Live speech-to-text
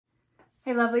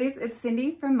Hey lovelies, it's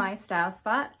Cindy from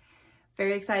MyStyleSpot.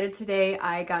 Very excited today.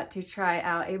 I got to try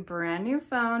out a brand new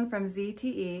phone from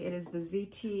ZTE. It is the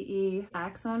Zte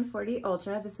Axon 40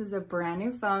 Ultra. This is a brand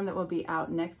new phone that will be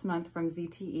out next month from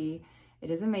ZTE. It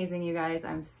is amazing, you guys.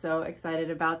 I'm so excited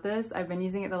about this. I've been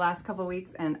using it the last couple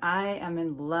weeks and I am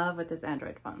in love with this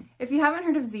Android phone. If you haven't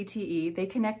heard of ZTE, they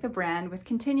connect the brand with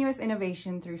continuous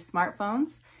innovation through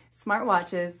smartphones,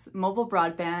 smartwatches, mobile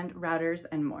broadband, routers,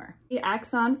 and more. The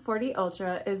Axon 40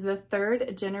 Ultra is the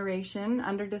third generation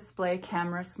under-display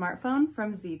camera smartphone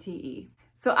from ZTE.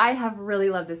 So I have really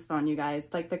loved this phone, you guys.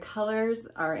 Like, the colors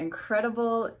are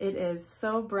incredible. It is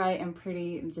so bright and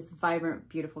pretty, and just vibrant,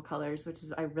 beautiful colors, which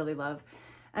is I really love.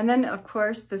 And then of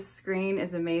course the screen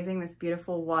is amazing, this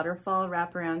beautiful waterfall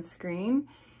wraparound screen.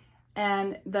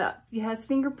 And it has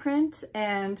fingerprint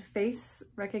and face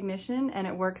recognition, and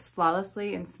it works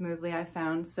flawlessly and smoothly, I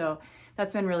found. So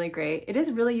that's been really great. It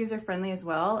is really user-friendly as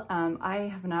well.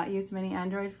 I have not used many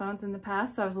Android phones in the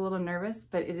past, so I was a little nervous,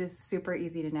 but it is super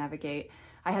easy to navigate.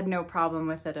 I had no problem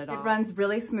with it at all. It runs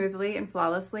really smoothly and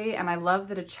flawlessly, and I love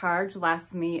that a charge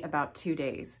lasts me about 2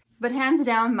 days. But hands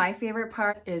down, my favorite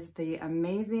part is the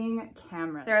amazing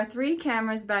camera. There are 3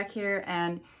 cameras back here,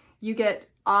 and you get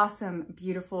awesome,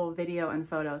 beautiful video and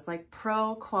photos, like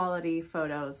pro quality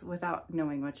photos without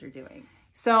knowing what you're doing.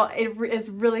 So it is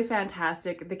really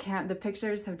fantastic. The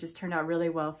pictures have just turned out really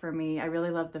well for me. I really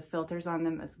love the filters on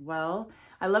them as well.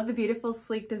 I love the beautiful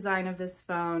sleek design of this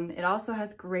phone. It also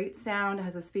has great sound. It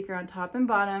has a speaker on top and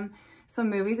bottom. So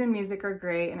movies and music are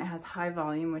great, and it has high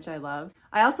volume, which I love.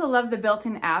 I also love the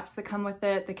built-in apps that come with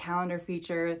it, the calendar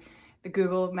feature, the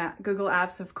Google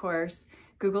apps, of course,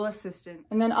 Google Assistant,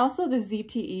 and then also the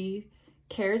ZTE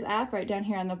Cares app right down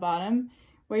here on the bottom,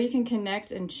 where you can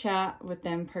connect and chat with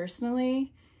them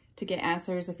personally to get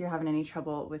answers if you're having any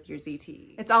trouble with your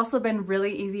ZTE. It's also been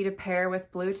really easy to pair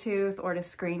with Bluetooth or to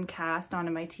screencast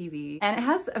onto my TV. And it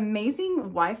has amazing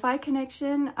Wi-Fi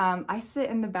connection. I sit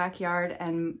in the backyard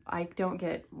and I don't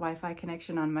get Wi-Fi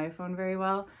connection on my phone very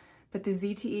well, but the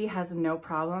ZTE has no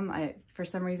problem. For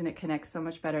some reason, it connects so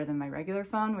much better than my regular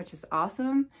phone, which is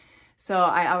awesome. So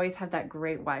I always have that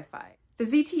great Wi-Fi. The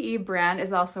ZTE brand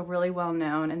is also really well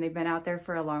known, and they've been out there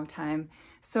for a long time.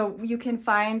 So you can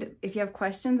find, if you have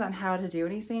questions on how to do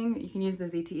anything, you can use the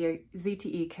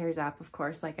ZTE Cares app, of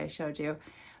course, like I showed you.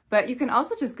 But you can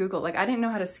also just Google. Like, I didn't know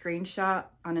how to screenshot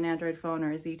on an Android phone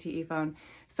or a ZTE phone.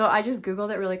 So I just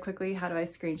Googled it really quickly. How do I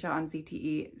screenshot on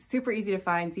ZTE? Super easy to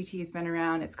find. ZTE's been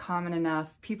around. It's common enough.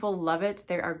 People love it.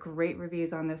 There are great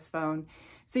reviews on this phone.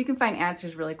 So you can find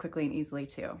answers really quickly and easily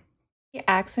too. The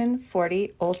Axon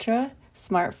 40 Ultra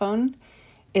smartphone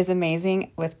is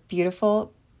amazing with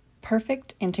beautiful,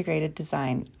 perfect integrated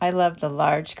design. I love the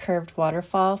large curved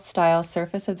waterfall style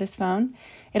surface of this phone.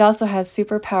 It also has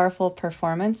super powerful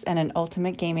performance and an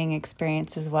ultimate gaming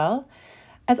experience as well,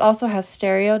 as also has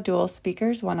stereo dual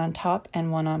speakers, one on top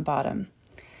and one on bottom.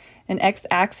 An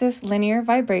X-axis linear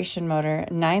vibration motor,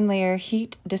 9-layer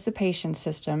heat dissipation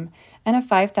system, and a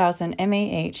 5000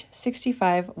 mAh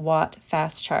 65-watt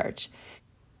fast charge.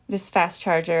 This fast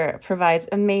charger provides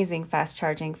amazing fast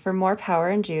charging for more power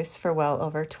and juice for well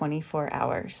over 24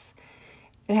 hours.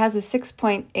 It has a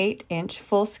 6.8-inch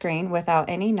full screen without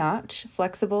any notch,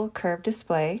 flexible curved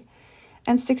display,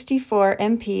 and 64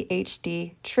 MP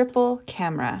HD triple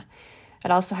camera. It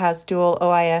also has dual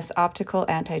OIS optical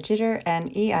anti-jitter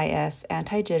and EIS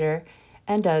anti-jitter,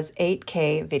 and does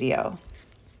 8K video.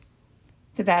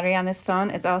 The battery on this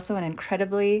phone is also an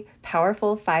incredibly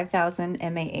powerful 5000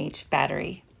 mAh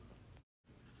battery.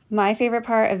 My favorite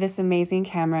part of this amazing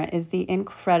camera is the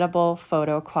incredible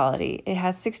photo quality. It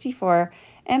has 64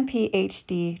 MP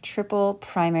HD triple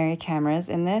primary cameras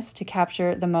in this to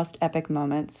capture the most epic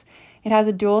moments. It has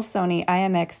a dual Sony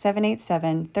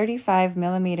IMX787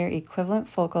 35mm equivalent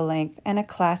focal length and a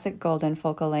classic golden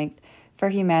focal length for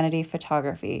humanity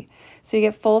photography. So you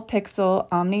get full pixel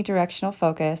omnidirectional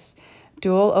focus,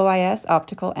 dual OIS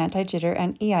optical anti-jitter,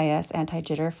 and EIS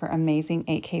anti-jitter for amazing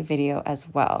 8K video as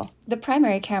well. The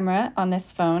primary camera on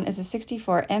this phone is a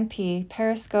 64 MP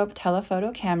periscope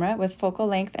telephoto camera with focal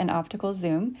length and optical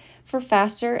zoom for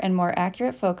faster and more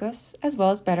accurate focus, as well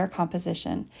as better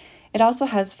composition. It also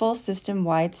has full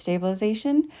system-wide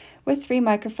stabilization with 3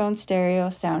 microphone stereo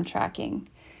sound tracking.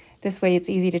 This way it's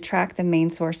easy to track the main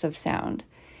source of sound.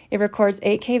 It records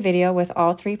 8K video with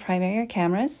all 3 primary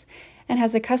cameras and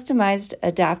has a customized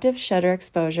adaptive shutter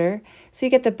exposure, so you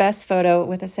get the best photo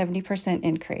with a 70%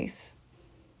 increase.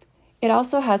 It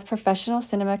also has professional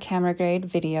cinema camera grade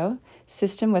video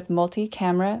system with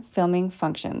multi-camera filming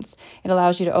functions. It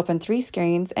allows you to open 3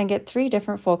 screens and get 3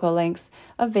 different focal lengths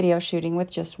of video shooting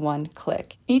with just 1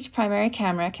 click. Each primary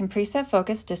camera can preset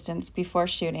focus distance before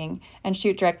shooting and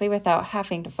shoot directly without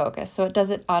having to focus, so it does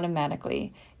it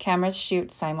automatically. Cameras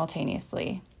shoot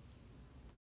simultaneously.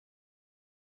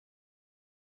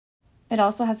 It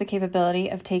also has the capability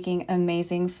of taking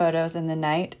amazing photos in the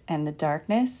night and the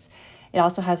darkness. It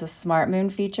also has a smart moon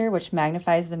feature, which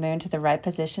magnifies the moon to the right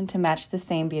position to match the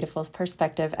same beautiful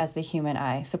perspective as the human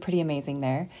eye. So pretty amazing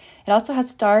there. It also has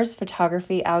stars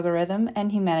photography algorithm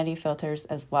and humanity filters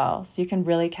as well. So you can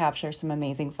really capture some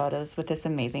amazing photos with this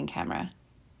amazing camera.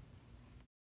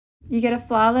 You get a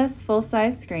flawless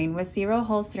full-size screen with 0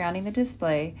 holes surrounding the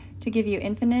display to give you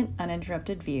infinite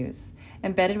uninterrupted views.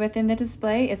 Embedded within the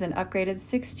display is an upgraded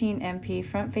 16MP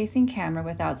front-facing camera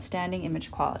with outstanding image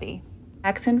quality.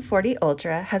 Axon 40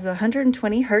 Ultra has a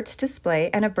 120Hz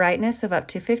display and a brightness of up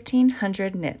to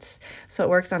 1500 nits, so it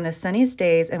works on the sunniest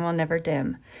days and will never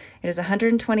dim. It is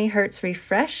 120Hz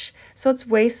refresh, so it's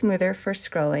way smoother for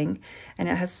scrolling, and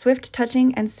it has swift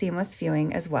touching and seamless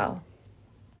viewing as well.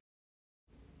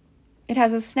 It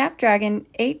has a Snapdragon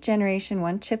 8 Generation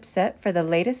 1 chipset for the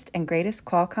latest and greatest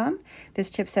Qualcomm.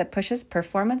 This chipset pushes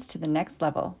performance to the next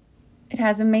level. It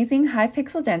has amazing high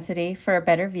pixel density for a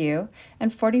better view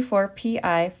and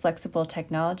 44pI flexible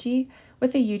technology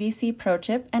with a UDC Pro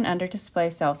chip and under-display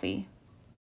selfie.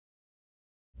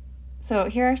 So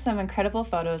here are some incredible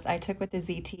photos I took with the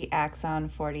Zte Axon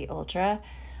 40 Ultra.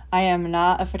 I am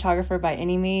not a photographer by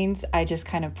any means. I just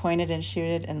kind of pointed and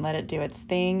shooted and let it do its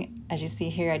thing. As you see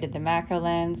here, I did the macro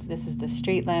lens. This is the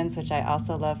street lens, which I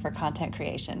also love for content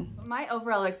creation. My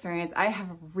overall experience, I have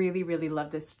really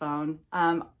loved this phone.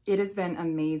 It has been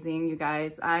amazing, you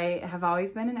guys. I have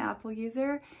always been an Apple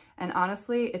user, and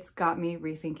honestly, it's got me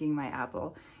rethinking my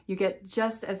Apple. You get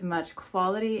just as much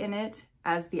quality in it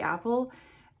as the Apple,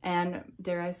 and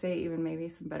dare I say even maybe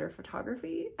some better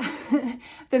photography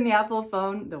than the Apple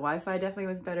phone. The Wi-Fi definitely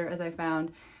was better, as I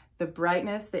found. The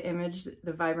brightness, the image,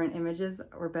 the vibrant images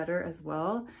were better as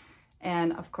well.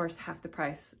 And of course, half the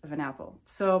price of an Apple.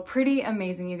 So pretty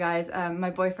amazing, you guys. My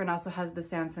boyfriend also has the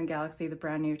Samsung Galaxy, the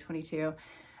brand new 22.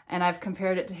 And I've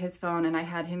compared it to his phone, and I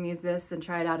had him use this and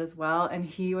try it out as well. And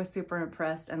he was super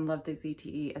impressed and loved the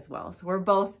ZTE as well. So we're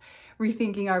both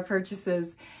rethinking our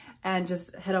purchases and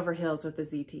just head over heels with the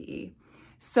ZTE.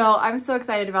 So I'm so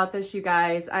excited about this, you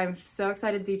guys. I'm so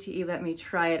excited ZTE let me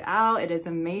try it out. It is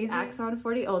amazing. Axon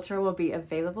 40 Ultra will be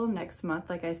available next month,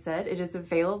 like I said. It is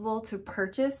available to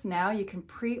purchase now. You can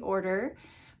pre-order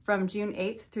from June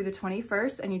 8th through the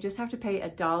 21st, and you just have to pay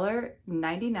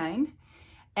 $1.99.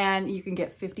 And you can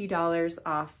get $50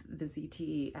 off the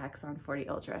ZTE Axon 40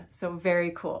 Ultra. So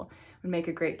very cool. Would make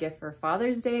a great gift for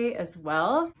Father's Day as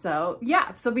well. So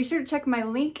yeah, so be sure to check my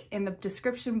link in the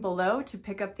description below to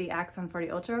pick up the Axon 40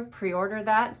 Ultra. Pre-order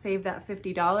that, save that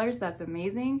 $50. That's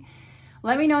amazing.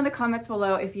 Let me know in the comments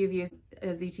below if you've used a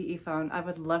ZTE phone. I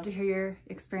would love to hear your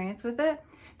experience with it.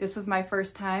 This was my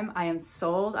first time. I am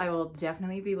sold. I will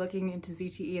definitely be looking into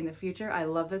ZTE in the future. I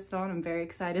love this phone. I'm very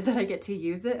excited that I get to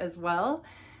use it as well.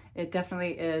 It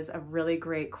definitely is a really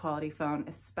great quality phone,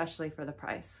 especially for the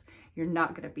price. You're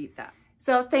not gonna beat that.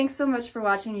 So thanks so much for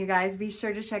watching, you guys. Be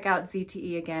sure to check out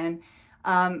ZTE again.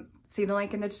 See the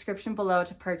link in the description below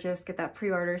to purchase, get that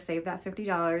pre-order, save that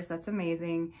 $50. That's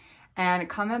amazing. And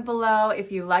comment below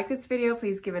if you like this video.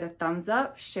 Please give it a thumbs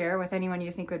up, share with anyone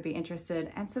you think would be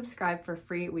interested, and subscribe for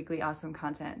free weekly awesome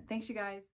content. Thanks, you guys.